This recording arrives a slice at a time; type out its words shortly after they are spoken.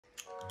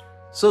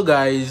So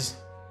guys,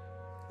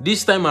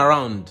 this time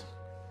around,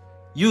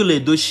 Yul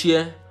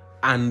Edochie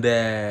and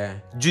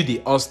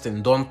Judy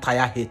Austin don't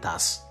tire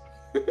haters.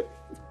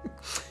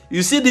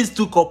 You see these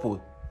two couples,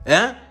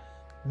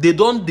 they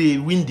don't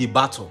win the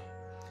battle.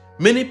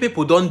 Many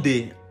people don't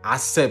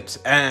accept.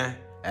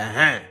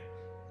 Many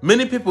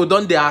people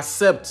don't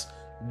accept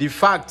the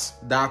fact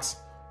that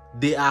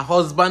they are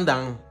husband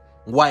and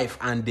wife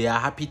and they are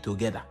happy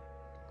together.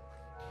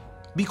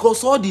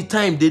 Because all the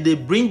time they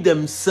bring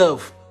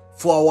themselves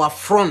for our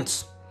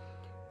front.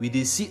 We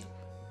they see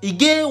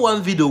again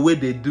one video where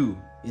they do.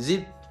 Is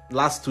it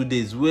last 2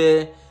 days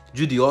where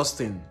Judy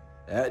Austin?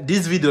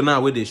 This video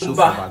now where they show for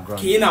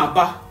background. Kina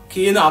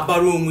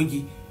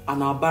barumigi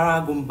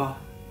anabara gumba.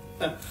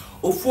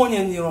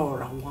 Ofonye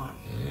nirora one.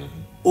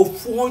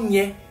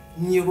 Ofonye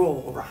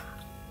nirora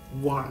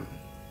one.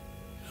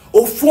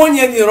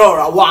 Ofonye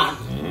nirora one.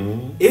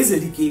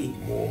 Ezedike.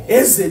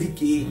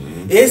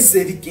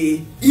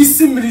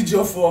 Isimri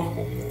Jofo.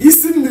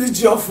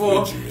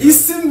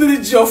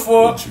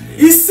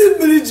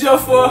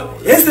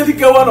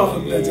 Ezedike one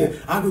of them.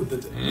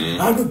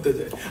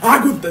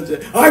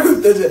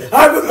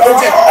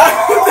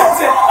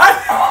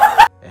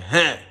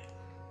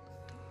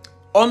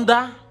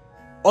 Under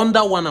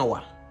 1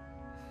 hour,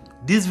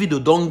 this video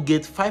don't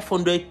get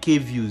 500k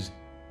views.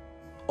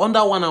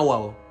 Under 1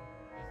 hour.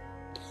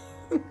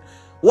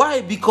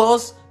 Why?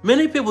 Because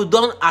many people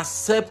don't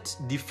accept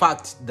the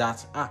fact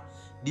that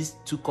these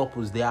two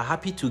couples, they are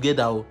happy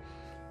together.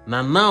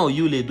 Now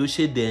Yul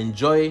Edochie, they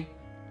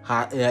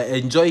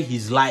enjoy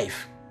his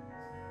life.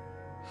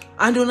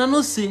 And you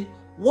know, say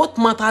what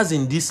matters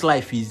in this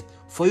life is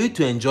for you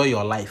to enjoy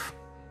your life.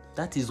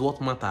 That is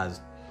what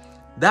matters.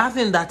 That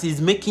thing that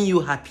is making you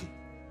happy,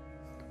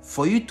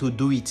 for you to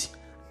do it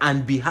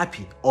and be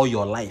happy all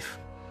your life.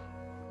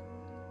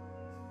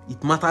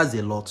 It matters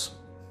a lot.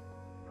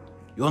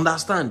 You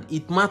understand?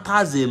 It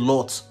matters a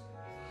lot.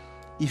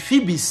 If he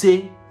be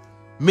say,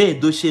 may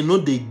Edochie no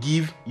they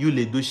give Yul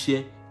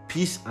Edochie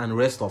peace and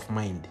rest of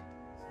mind.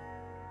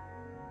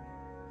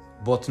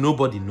 But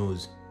nobody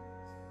knows.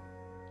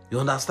 You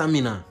understand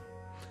me now?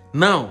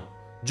 Now,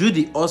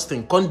 Judy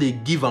Austin can't they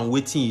give and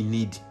waiting you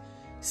need.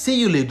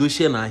 See Yul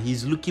Edochie now,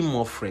 he's looking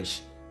more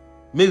fresh.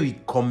 May we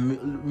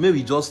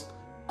just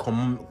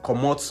come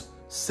out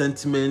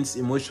sentiments,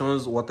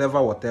 emotions, whatever.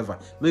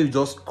 May we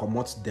just come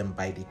out them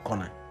by the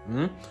corner.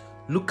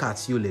 Look at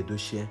Yul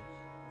Edochie.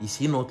 Is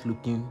he not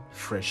looking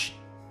fresh?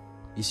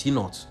 Is he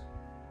not?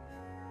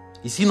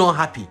 Is he not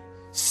happy?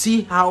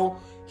 See how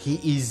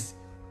he is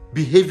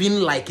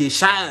behaving like a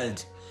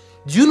child.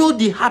 Do you know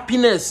the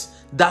happiness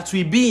that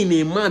will be in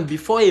a man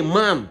before a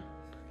man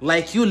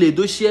like Yul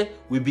Edochie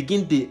will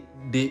begin to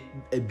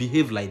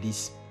behave like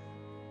this?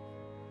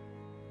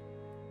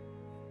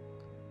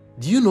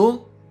 Do you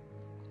know?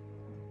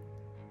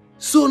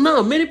 So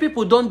now many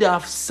people don't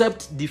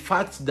accept the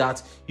fact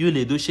that Yul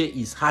Edochie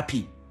is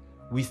happy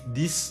with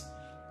this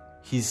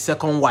his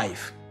second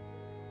wife,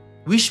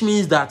 which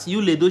means that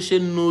Yul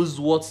Edochie knows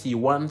what he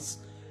wants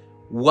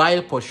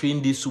while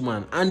pursuing this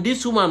woman, and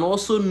this woman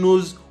also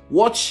knows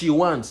what she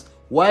wants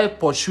while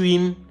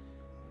pursuing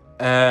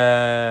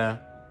Yul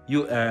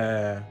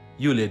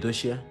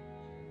Edochie.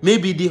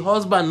 Maybe the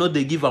husband not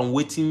they give and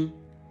waiting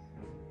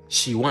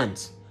she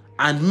wants,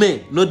 and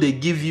May not they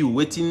give you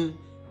waiting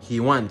he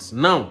wants.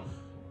 Now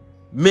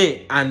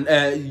May and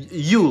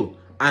you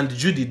and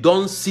Judy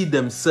don't see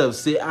themselves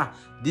say,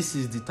 this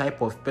is the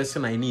type of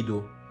person I need.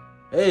 Oh,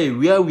 hey,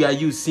 where were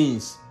you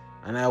since?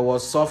 And I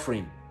was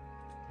suffering.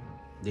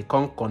 They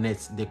can't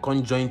connect, they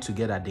can't join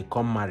together, they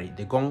can't marry,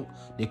 they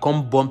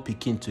can't born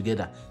picking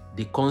together,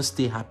 they can't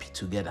stay happy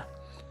together.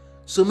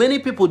 So many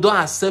people don't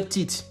accept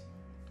it.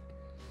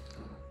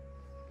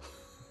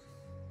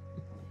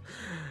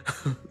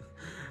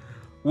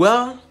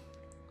 Well,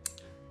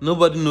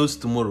 nobody knows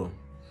tomorrow.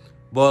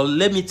 But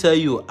let me tell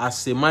you,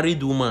 as a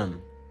married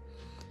woman,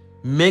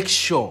 make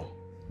sure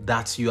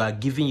that you are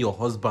giving your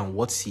husband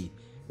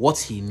what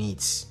he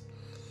needs.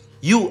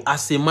 You,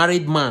 as a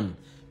married man,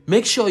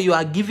 make sure you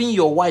are giving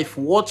your wife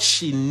what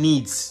she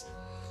needs.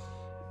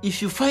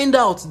 If you find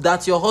out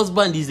that your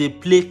husband is a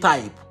play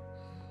type,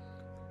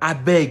 I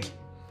beg,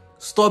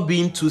 stop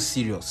being too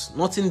serious.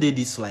 Nothing did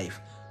this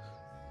life.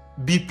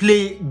 Be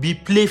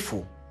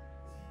playful.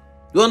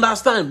 You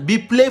understand? Be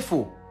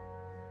playful.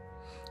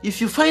 If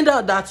you find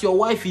out that your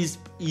wife is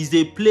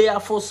a player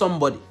for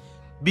somebody,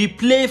 be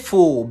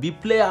playful. Be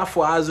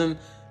playful as in,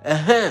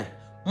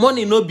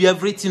 money no be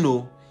everything.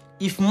 Oh.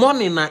 If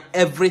money not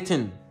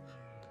everything,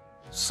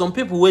 some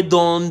people who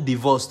don't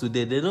divorce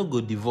today, they don't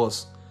go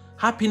divorce.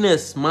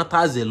 Happiness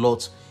matters a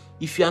lot.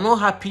 If you are not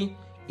happy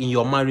in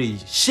your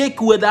marriage,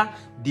 check whether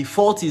the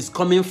fault is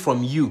coming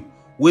from you,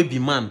 will be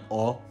man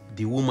or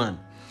the woman.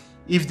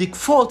 If the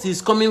fault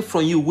is coming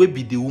from you, will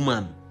be the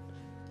woman.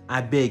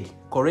 I beg,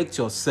 correct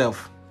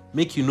yourself.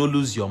 Make you not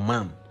lose your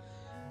man.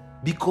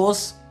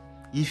 Because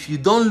if you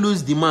don't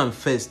lose the man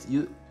first,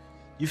 you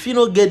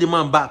feel not get the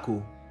man back.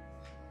 Oh.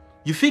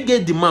 You feel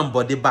get the man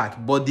body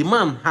back, but the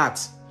man heart,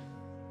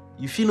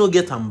 you feel not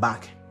get him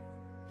back.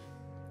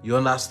 You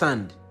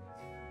understand?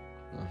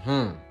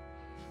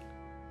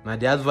 Now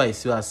the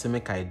advice you are saying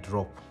make I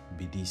drop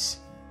be this.